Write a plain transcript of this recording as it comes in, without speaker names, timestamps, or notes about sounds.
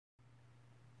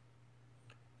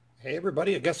Hey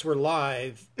everybody, I guess we're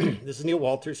live. This is Neil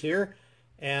Walters here,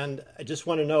 and I just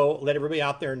want to let everybody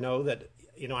out there know that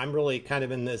I'm really kind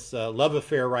of in this love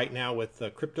affair right now with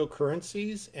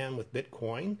cryptocurrencies and with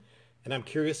Bitcoin, and I'm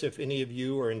curious if any of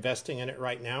you are investing in it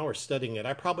right now or studying it.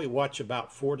 I probably watch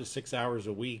about 4 to 6 hours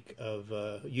a week of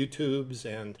YouTubes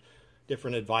and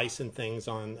different advice and things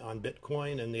on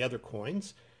Bitcoin and the other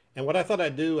coins. And what I thought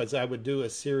I'd do is I would do a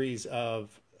series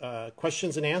of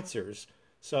questions and answers.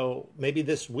 So maybe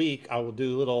this week I will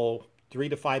do little 3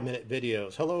 to 5 minute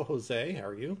videos. Hello, Jose. How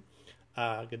are you?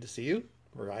 Good to see you.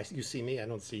 You see me. I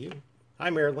don't see you. Hi,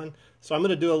 Marilyn. So I'm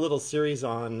going to do a little series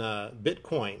on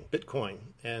Bitcoin,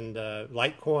 and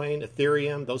LiteCoin,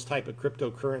 Ethereum, those type of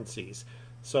cryptocurrencies.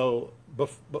 So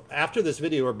after this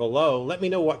video or below, let me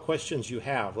know what questions you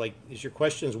have. Like, is your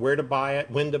questions where to buy it,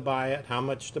 when to buy it, how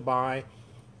much to buy?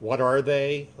 What are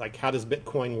they? Like, how does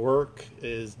Bitcoin work?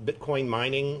 Is Bitcoin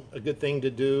mining a good thing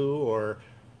to do, or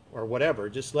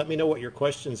whatever? Just let me know what your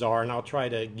questions are, and I'll try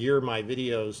to gear my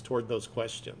videos toward those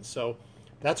questions. So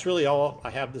that's really all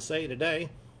I have to say today.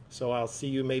 So I'll see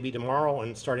you maybe tomorrow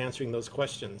and start answering those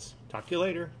questions. Talk to you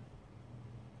later.